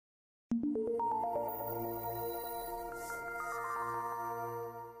Good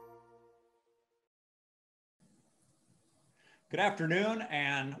afternoon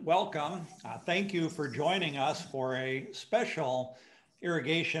and welcome. Thank you for joining us for a special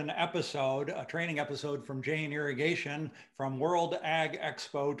irrigation episode, a training episode from Jane Irrigation from World Ag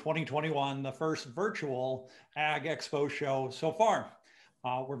Expo 2021, the first virtual Ag Expo show so far.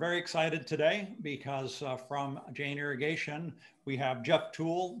 We're very excited today because from Jane Irrigation, we have Jeff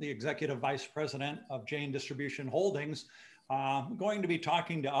Toole, the Executive Vice President of Jane Distribution Holdings, going to be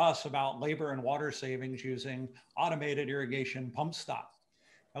talking to us about labor and water savings using automated irrigation pump stop.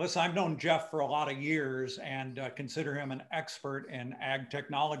 Now, listen, I've known Jeff for a lot of years and consider him an expert in ag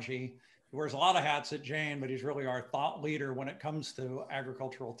technology. He wears a lot of hats at Jane, but he's really our thought leader when it comes to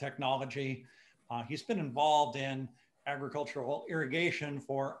agricultural technology. He's been involved in agricultural irrigation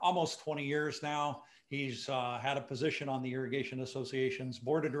for almost 20 years now. He's had a position on the Irrigation Association's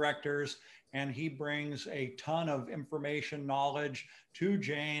board of directors, and he brings a ton of information, knowledge to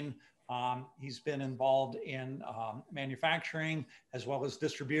Jane. He's been involved in manufacturing as well as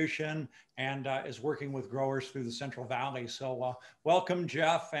distribution, and is working with growers through the Central Valley. So welcome,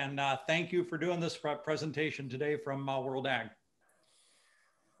 Jeff, and thank you for doing this presentation today from World Ag.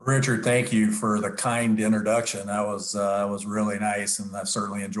 Richard, thank you for the kind introduction. That was really nice, and I've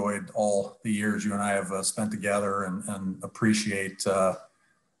certainly enjoyed all the years you and I have spent together, and appreciate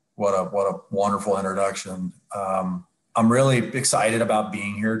what a wonderful introduction. I'm really excited about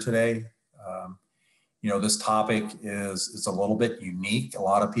being here today. This topic is a little bit unique. A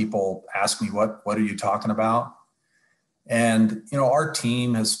lot of people ask me, what are you talking about? And, our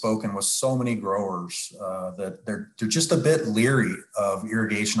team has spoken with so many growers that they're just a bit leery of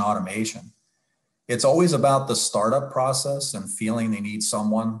irrigation automation. It's always about the startup process and feeling they need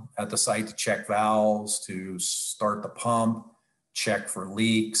someone at the site to check valves, to start the pump, check for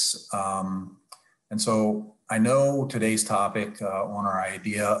leaks. And so I know today's topic on our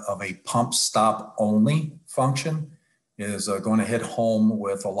idea of a pump stop only function is going to hit home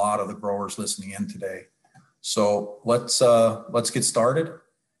with a lot of the growers listening in today. So let's get started,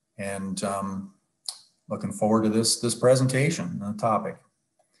 and looking forward to this presentation and the topic.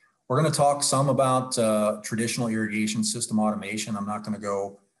 We're going to talk some about traditional irrigation system automation. I'm not going to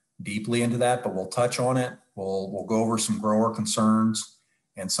go deeply into that, but we'll touch on it. We'll go over some grower concerns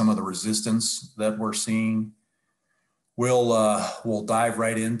and some of the resistance that we're seeing. We'll dive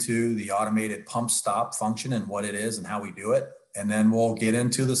right into the automated pump stop function and what it is and how we do it. And then we'll get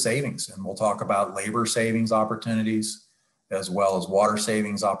into the savings, and we'll talk about labor savings opportunities as well as water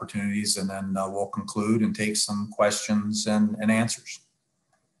savings opportunities. And then we'll conclude and take some questions and answers.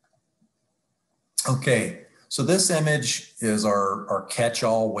 Okay, so this image is our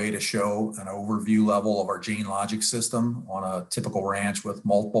catch-all way to show an overview level of our Jane Logic system on a typical ranch with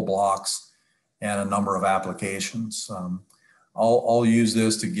multiple blocks and a number of applications. I'll use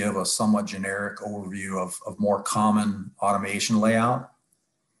this to give a somewhat generic overview of more common automation layout.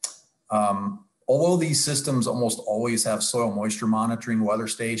 Although these systems almost always have soil moisture monitoring, weather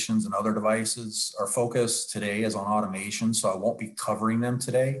stations, and other devices, our focus today is on automation, so I won't be covering them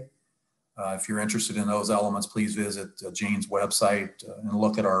today. If you're interested in those elements, please visit Jane's website and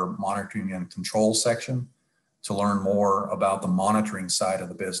look at our monitoring and control section to learn more about the monitoring side of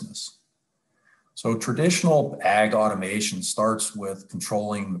the business. So traditional ag automation starts with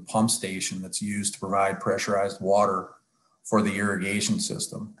controlling the pump station that's used to provide pressurized water for the irrigation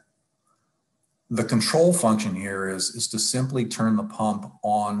system. The control function here is to simply turn the pump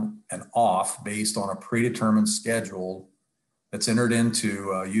on and off based on a predetermined schedule that's entered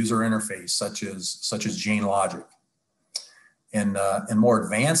into a user interface such as Jane Logic. In more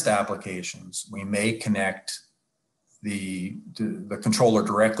advanced applications, we may connect the controller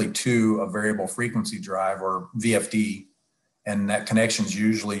directly to a variable frequency drive, or VFD, and that connection is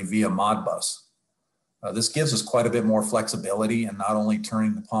usually via Modbus. This gives us quite a bit more flexibility in not only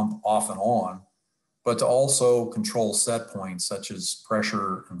turning the pump off and on, but to also control set points such as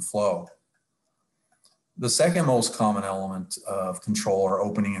pressure and flow. The second most common element of control are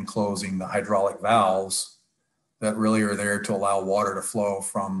opening and closing the hydraulic valves that really are there to allow water to flow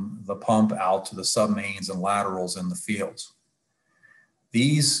from the pump out to the submains and laterals in the fields.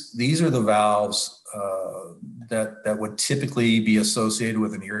 These are the valves that would typically be associated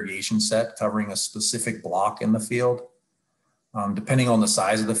with an irrigation set covering a specific block in the field. Depending on the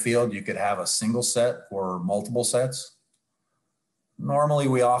size of the field, you could have a single set or multiple sets. Normally,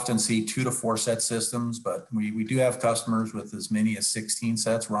 we often see 2 to 4 set systems, but we do have customers with as many as 16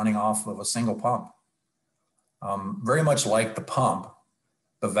 sets running off of a single pump. Very much like the pump,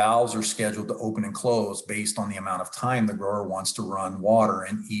 The valves are scheduled to open and close based on the amount of time the grower wants to run water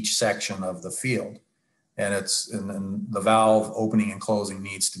in each section of the field. And and the valve opening and closing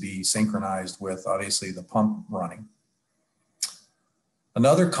needs to be synchronized with obviously the pump running.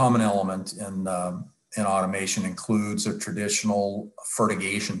 Another common element in automation includes a traditional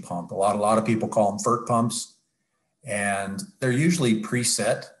fertigation pump. A lot of people call them FERT pumps, and they're usually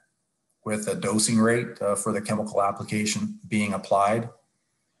preset with a dosing rate for the chemical application being applied.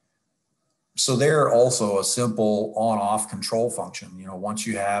 So they're also a simple on-off control function. Once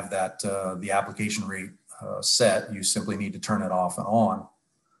you have that the application rate set, you simply need to turn it off and on.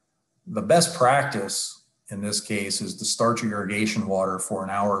 The best practice in this case is to start your irrigation water for an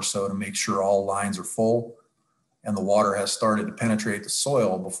hour or so to make sure all lines are full and the water has started to penetrate the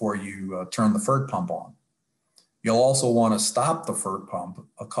soil before you turn the FERT pump on. You'll also want to stop the FERT pump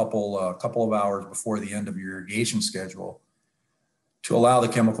a couple of hours before the end of your irrigation schedule to allow the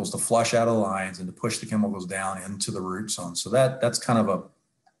chemicals to flush out of the lines and to push the chemicals down into the root zone. So that's kind of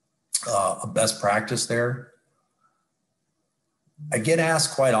a best practice there. I get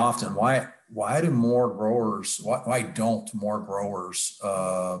asked quite often, why don't more growers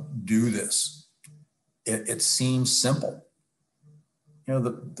do this? It seems simple.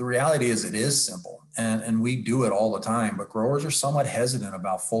 The reality is it is simple, and we do it all the time, but growers are somewhat hesitant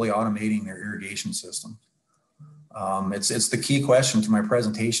about fully automating their irrigation system. It's the key question to my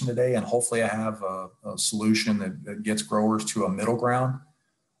presentation today, and hopefully I have a solution that gets growers to a middle ground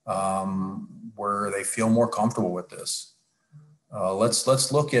where they feel more comfortable with this.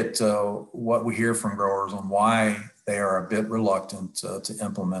 Let's look at what we hear from growers on why they are a bit reluctant to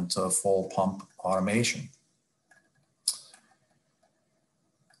implement full pump automation.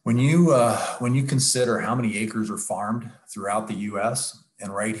 When you consider how many acres are farmed throughout the U.S.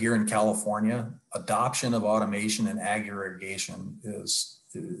 and right here in California, adoption of automation in ag irrigation is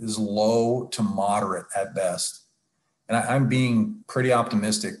low to moderate at best. And I'm being pretty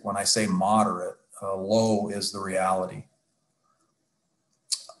optimistic when I say moderate. Low is the reality.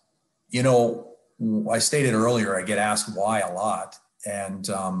 I stated earlier, I get asked why a lot. And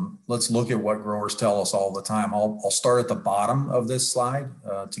let's look at what growers tell us all the time. I'll start at the bottom of this slide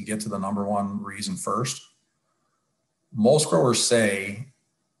to get to the number one reason first. Most growers say,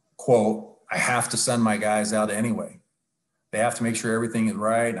 quote, I have to send my guys out anyway. They have to make sure everything is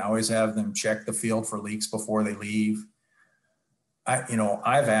right. And I always have them check the field for leaks before they leave.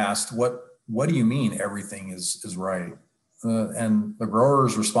 I've asked, what do you mean everything is right? And the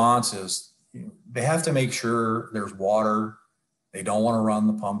grower's response is, they have to make sure there's water. They don't want to run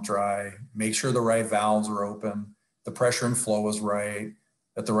the pump dry, make sure the right valves are open, the pressure and flow is right,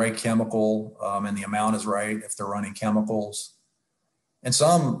 that the right chemical and the amount is right if they're running chemicals. And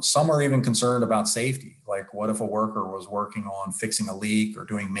some are even concerned about safety. Like, what if a worker was working on fixing a leak or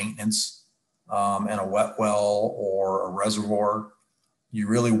doing maintenance in a wet well or a reservoir? You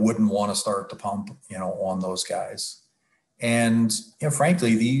really wouldn't want to start the pump, on those guys. And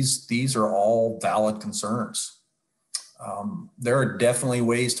frankly, these are all valid concerns. There are definitely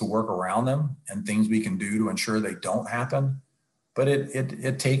ways to work around them and things we can do to ensure they don't happen, but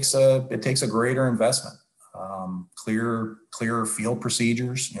it takes a greater investment. Clear field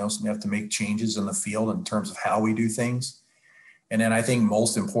procedures. So we have to make changes in the field in terms of how we do things, and then I think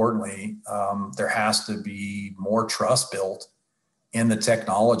most importantly, there has to be more trust built in the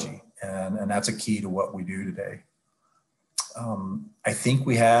technology, and that's a key to what we do today. I think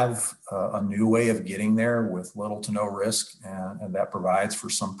we have a new way of getting there with little to no risk, and that provides for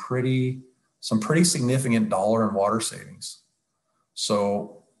some pretty significant dollar and water savings.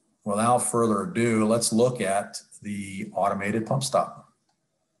 So without further ado, let's look at the automated pump stop.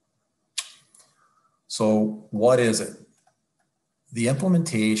 So what is it? The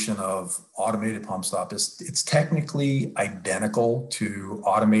implementation of automated pump stop it's technically identical to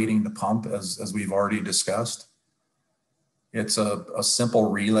automating the pump as we've already discussed. It's a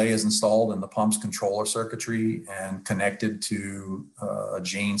simple relay is installed in the pump's controller circuitry and connected to a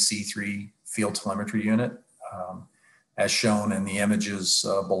Jane C3 field telemetry unit, as shown in the images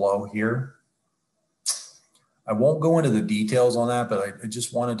below here. I won't go into the details on that, but I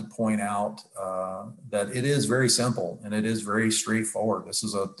just wanted to point out that it is very simple and it is very straightforward. This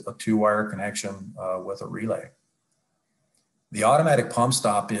is a two-wire connection with a relay. The automatic pump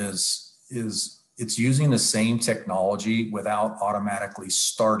stop it's using the same technology without automatically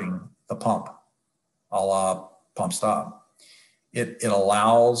starting the pump, a la pump stop. It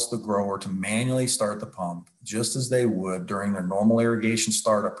allows the grower to manually start the pump just as they would during their normal irrigation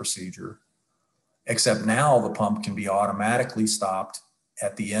startup procedure, except now the pump can be automatically stopped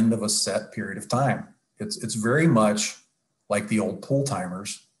at the end of a set period of time. It's very much like the old pull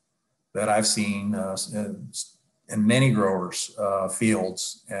timers that I've seen in many growers'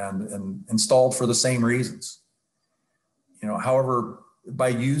 fields and installed for the same reasons. However, by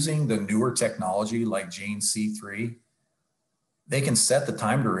using the newer technology like Jane C3, they can set the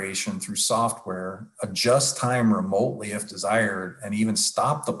time duration through software, adjust time remotely if desired, and even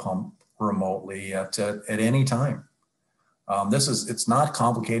stop the pump remotely at any time. It's not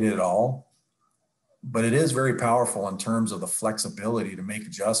complicated at all, but it is very powerful in terms of the flexibility to make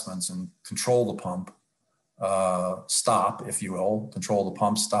adjustments and control the pump stop, if you will, control the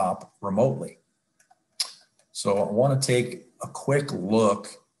pump stop remotely. So I want to take a quick look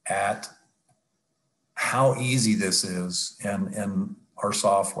at how easy this is in our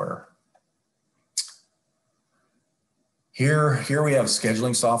software. Here we have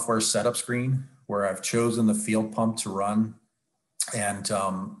scheduling software setup screen where I've chosen the field pump to run. And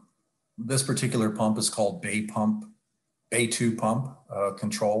this particular pump is called Bay 2 pump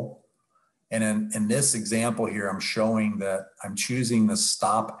control. And in this example here, I'm showing that I'm choosing the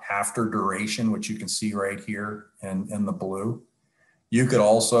stop after duration, which you can see right here in the blue. You could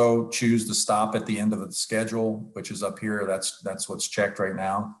also choose the stop at the end of the schedule, which is up here. That's what's checked right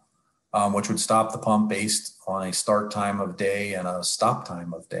now, which would stop the pump based on a start time of day and a stop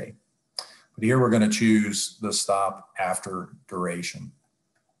time of day. But here we're going to choose the stop after duration.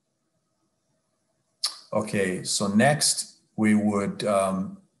 Okay, so next we would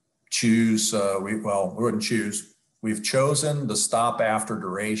choose, we wouldn't choose, we've chosen the stop after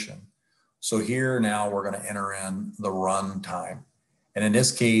duration. So here now we're going to enter in the run time. And in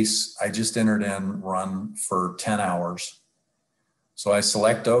this case, I just entered in run for 10 hours. So I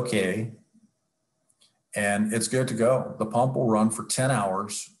select OK, and it's good to go. The pump will run for 10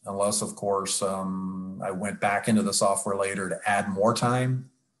 hours, unless, of course, I went back into the software later to add more time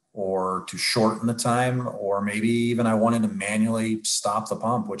or to shorten the time, or maybe even I wanted to manually stop the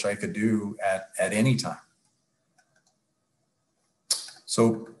pump, which I could do at any time.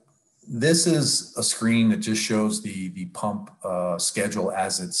 So this is a screen that just shows the pump schedule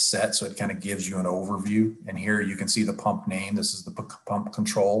as it's set. So it kind of gives you an overview. And here you can see the pump name. This is the pump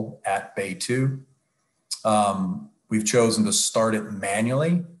control at Bay 2. We've chosen to start it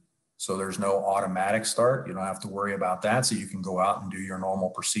manually. So there's no automatic start. You don't have to worry about that. So you can go out and do your normal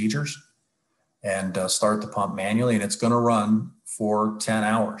procedures and start the pump manually. And it's going to run for 10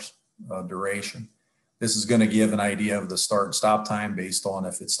 hours duration. This is going to give an idea of the start and stop time based on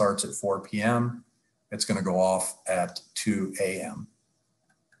if it starts at 4 p.m., it's going to go off at 2 a.m.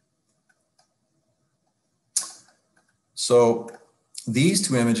 So these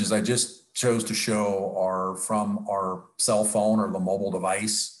two images I just chose to show are from our cell phone or the mobile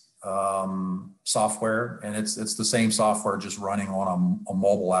device software, and it's the same software just running on a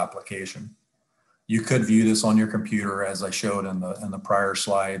mobile application. You could view this on your computer, as I showed in the prior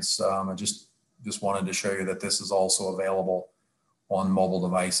slides. I just wanted to show you that this is also available on mobile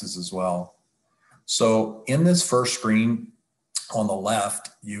devices as well. So in this first screen on the left,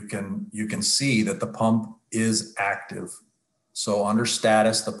 you can see that the pump is active. So under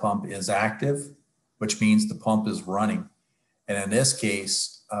status, the pump is active, which means the pump is running. And in this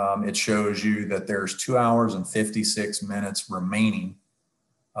case, it shows you that there's 2 hours and 56 minutes remaining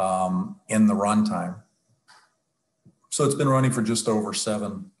in the runtime. So it's been running for just over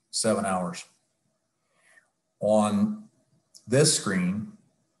seven hours. On this screen,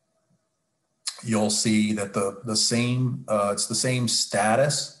 you'll see that it's the same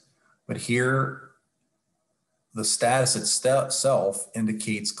status, but here the status itself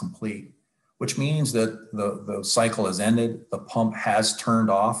indicates complete, which means that the cycle has ended, the pump has turned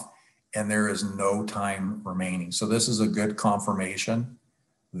off, and there is no time remaining. So this is a good confirmation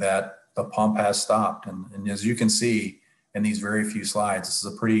that the pump has stopped. And as you can see in these very few slides, this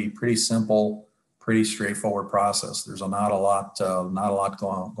is a pretty simple, pretty straightforward process. There's not a lot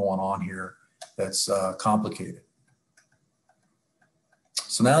going on here that's complicated.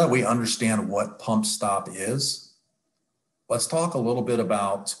 So now that we understand what pump stop is, let's talk a little bit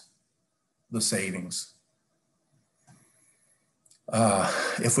about the savings.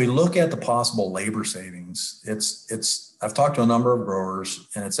 If we look at the possible labor savings, I've talked to a number of growers,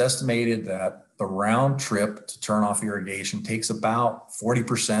 and it's estimated that the round trip to turn off irrigation takes about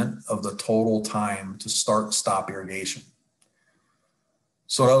 40% of the total time to start and stop irrigation.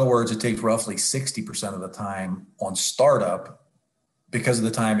 So in other words, it takes roughly 60% of the time on startup because of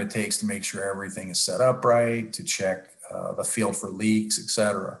the time it takes to make sure everything is set up right, to check the field for leaks,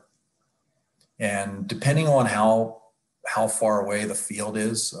 etc. And depending on how far away the field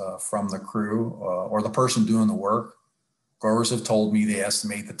is from the crew or the person doing the work, growers have told me they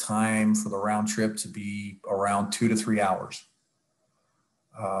estimate the time for the round trip to be around 2 to 3 hours.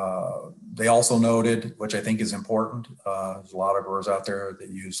 They also noted, which I think is important, there's a lot of growers out there that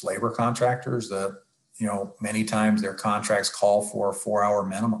use labor contractors that, many times their contracts call for a 4-hour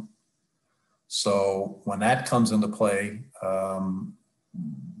minimum. So when that comes into play,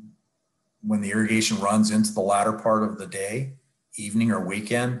 when the irrigation runs into the latter part of the day, evening or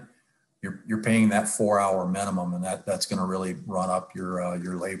weekend, you're paying that 4-hour minimum, and that's going to really run up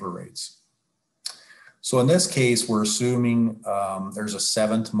your labor rates. So in this case, we're assuming there's a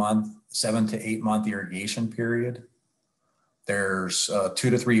 7 to 8 month irrigation period. There's 2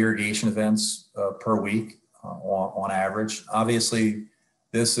 to 3 irrigation events per week on average. Obviously,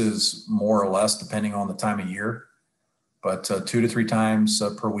 this is more or less depending on the time of year, but 2 to 3 times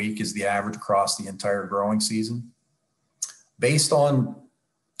per week is the average across the entire growing season. Based on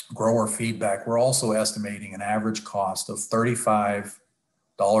grower feedback, we're also estimating an average cost of $35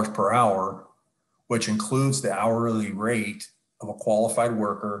 per hour, which includes the hourly rate of a qualified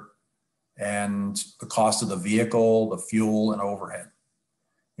worker and the cost of the vehicle, the fuel, and overhead.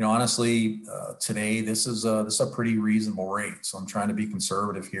 Honestly, today, this is a pretty reasonable rate. So I'm trying to be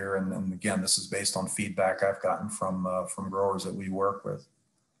conservative here. And again, this is based on feedback I've gotten from growers that we work with.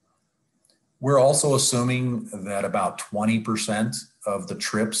 We're also assuming that about 20% of the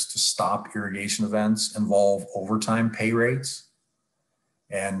trips to stop irrigation events involve overtime pay rates.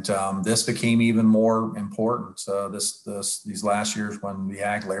 And this became even more important these last years when the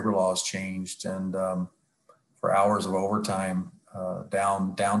ag labor laws changed, and for hours of overtime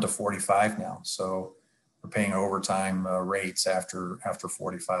down to 45 now. So we're paying overtime rates after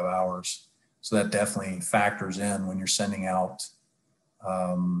 45 hours. So that definitely factors in when you're sending out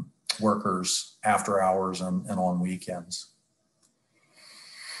workers after hours and on weekends.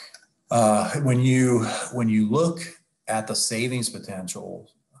 When you look at the savings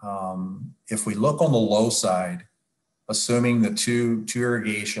potential, if we look on the low side, assuming the two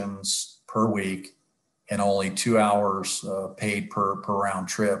irrigations per week and only 2 hours paid per round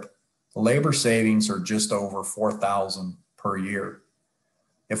trip, the labor savings are just over $4,000 per year.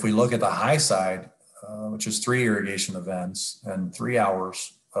 If we look at the high side, which is 3 irrigation events and 3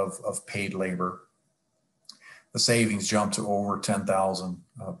 hours of paid labor, the savings jump to over $10,000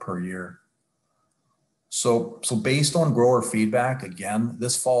 per year. So based on grower feedback, again,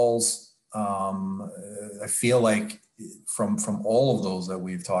 this falls, I feel like from all of those that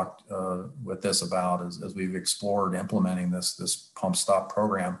we've talked with this about as we've explored implementing this pump stop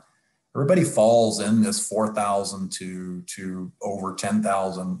program, everybody falls in this 4,000 to over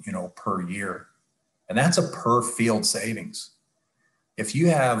 10,000, per year. And that's a per field savings. If you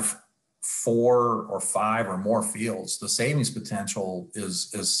have 4 or 5 or more fields, the savings potential is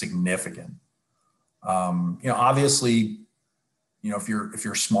significant. Obviously, if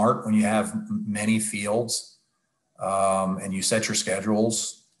you're smart, when you have many fields and you set your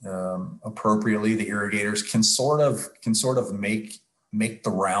schedules appropriately, the irrigators can sort of make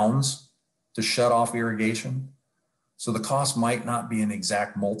the rounds to shut off irrigation. So the cost might not be an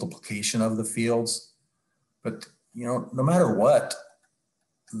exact multiplication of the fields, but no matter what,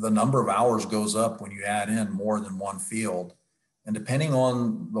 the number of hours goes up when you add in more than one field. And depending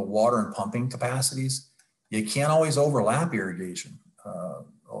on the water and pumping capacities, you can't always overlap irrigation. A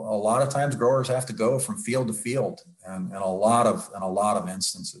lot of times growers have to go from field to field and a lot of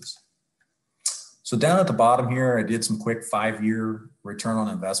instances. So down at the bottom here, I did some quick 5-year return on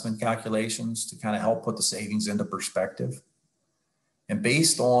investment calculations to kind of help put the savings into perspective. And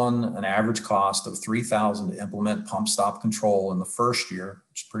based on an average cost of $3,000 to implement pump stop control in the first year,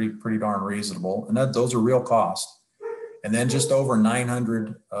 which is pretty darn reasonable, and those are real costs. And then just over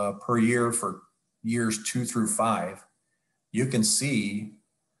 $900 per year for years 2 through 5, you can see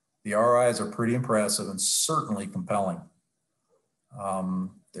the ROIs are pretty impressive and certainly compelling.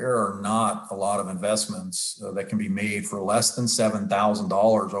 There are not a lot of investments that can be made for less than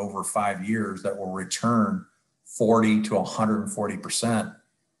 $7,000 over 5 years that will return 40 to 140%,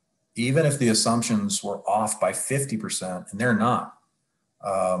 even if the assumptions were off by 50%, and they're not.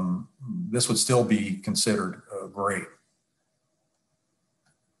 This would still be considered great.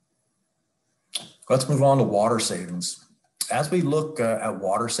 Let's move on to water savings. As we look at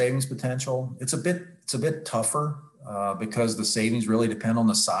water savings potential, it's a bit tougher because the savings really depend on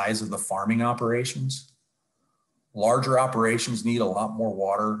the size of the farming operations. Larger operations need a lot more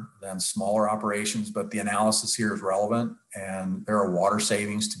water than smaller operations, but the analysis here is relevant, and there are water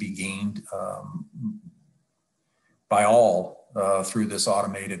savings to be gained by all through this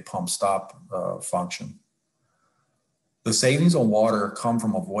automated pump stop function. The savings on water come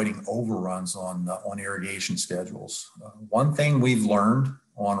from avoiding overruns on irrigation schedules. One thing we've learned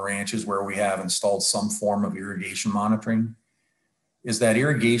on ranches where we have installed some form of irrigation monitoring is that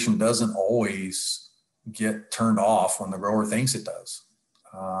irrigation doesn't always get turned off when the grower thinks it does.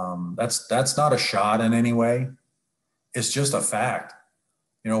 That's not a shot in any way. It's just a fact.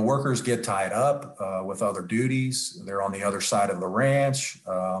 Workers get tied up with other duties. They're on the other side of the ranch.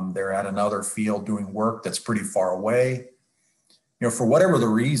 They're at another field doing work that's pretty far away. For whatever the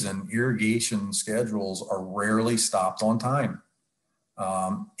reason, irrigation schedules are rarely stopped on time.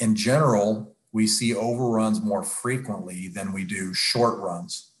 In general, we see overruns more frequently than we do short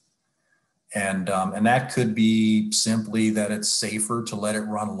runs. And that could be simply that it's safer to let it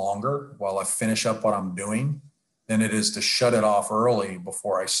run longer while I finish up what I'm doing than it is to shut it off early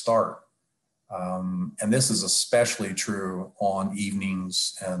before I start. And this is especially true on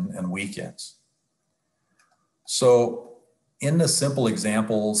evenings and weekends. So in the simple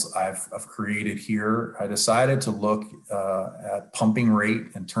examples I've created here, I decided to look at pumping rate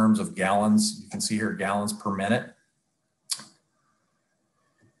in terms of gallons. You can see here gallons per minute.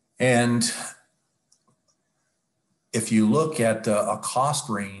 And if you look at a cost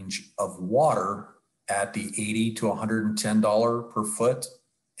range of water at the $80 to $110 per foot,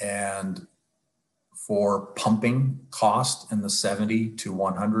 and for pumping cost in the 70 to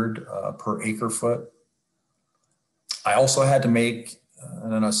 100 per acre foot. I also had to make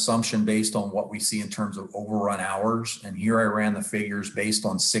an assumption based on what we see in terms of overrun hours. And here I ran the figures based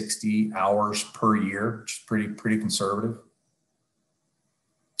on 60 hours per year, which is pretty conservative.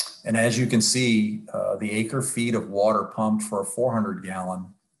 And as you can see, the acre feet of water pumped for a 400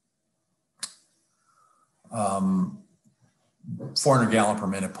 gallon per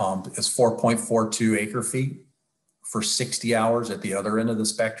minute pump is 4.42 acre feet. For 60 hours at the other end of the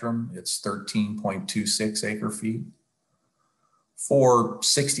spectrum, it's 13.26 acre feet. For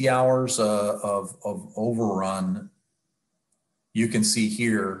 60 hours of overrun, you can see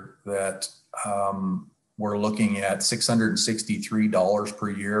here that we're looking at $663 per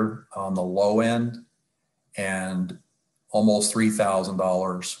year on the low end and almost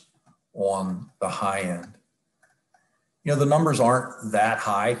 $3,000 on the high end. The numbers aren't that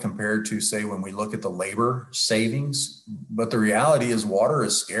high compared to, say, when we look at the labor savings, but the reality is water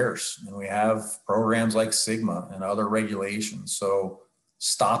is scarce, and we have programs like SGMA and other regulations. So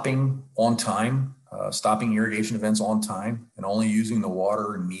stopping on time, stopping irrigation events on time and only using the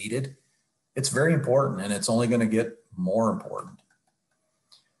water needed, it's very important, and it's only going to get more important.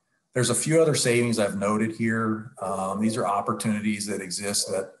 There's a few other savings I've noted here. These are opportunities that exist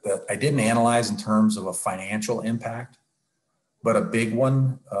that I didn't analyze in terms of a financial impact. But a big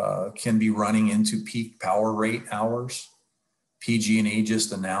one can be running into peak power rate hours. PG&E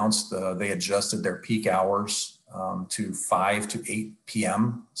just announced they adjusted their peak hours to 5 to 8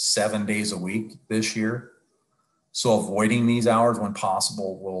 p.m. 7 days a week this year. So avoiding these hours when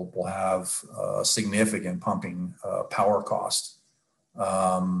possible will have a significant pumping power cost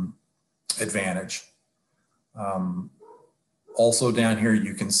advantage. Also down here,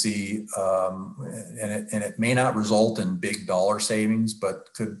 you can see, and it may not result in big dollar savings,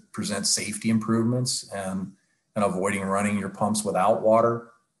 but could present safety improvements and avoiding running your pumps without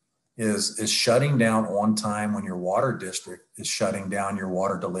water is shutting down on time when your water district is shutting down your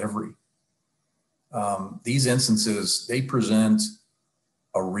water delivery. These instances, they present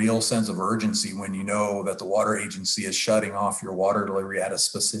a real sense of urgency when you know that the water agency is shutting off your water delivery at a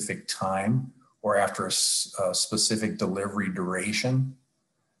specific time or after a specific delivery duration.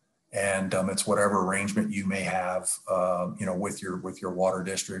 And it's whatever arrangement you may have, with your water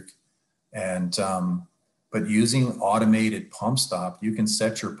district. And, but using automated pump stop, you can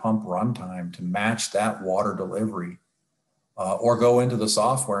set your pump runtime to match that water delivery, or go into the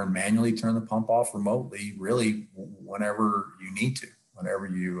software and manually turn the pump off remotely, really whenever you need to, whenever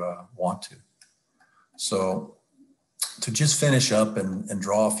you want to. So to just finish up and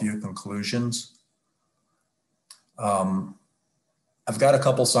draw a few conclusions, I've got a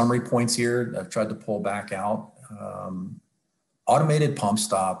couple summary points here I've tried to pull back out. Automated pump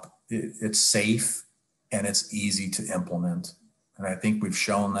stop, it's safe and it's easy to implement. And I think we've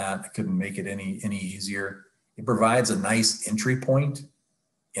shown that. I couldn't make it any easier. It provides a nice entry point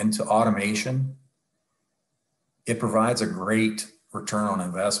into automation. It provides a great return on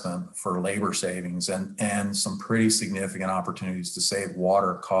investment for labor savings and some pretty significant opportunities to save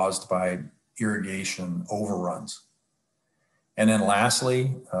water caused by irrigation overruns. And then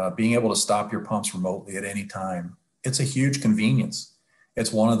lastly, being able to stop your pumps remotely at any time. It's a huge convenience.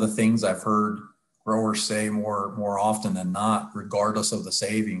 It's one of the things I've heard growers say more often than not, regardless of the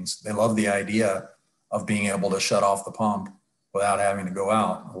savings. They love the idea of being able to shut off the pump without having to go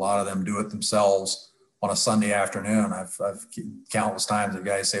out. A lot of them do it themselves on a Sunday afternoon. I've countless times the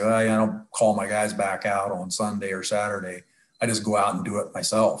guys say, well, I don't call my guys back out on Sunday or Saturday. I just go out and do it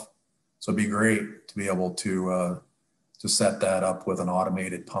myself. So it'd be great to be able to set that up with an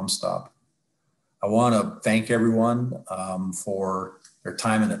automated pump stop. I want to thank everyone for their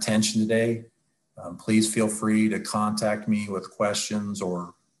time and attention today. Please feel free to contact me with questions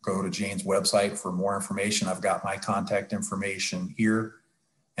or go to Jane's website for more information. I've got my contact information here.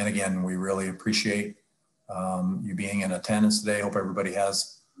 And again, we really appreciate you being in attendance today. Hope everybody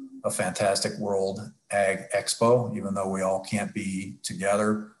has a fantastic World Ag Expo, even though we all can't be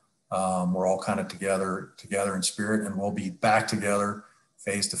together. We're all kind of together in spirit, and we'll be back together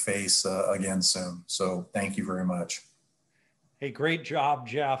face to face again soon. So thank you very much. Hey, great job,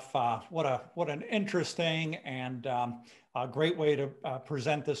 Jeff. What an interesting and a great way to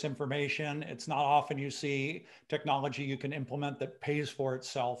present this information. It's not often you see technology you can implement that pays for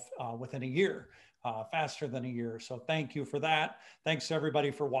itself within a year, faster than a year. So thank you for that. Thanks to everybody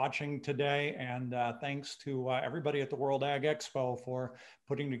for watching today. And thanks to everybody at the World Ag Expo for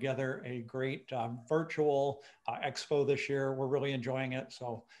putting together a great virtual expo this year. We're really enjoying it.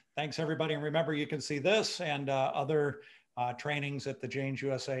 So thanks everybody. And remember, you can see this and other trainings at the Janes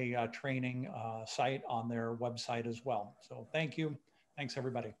USA training site on their website as well. So thank you. Thanks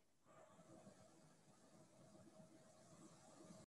everybody.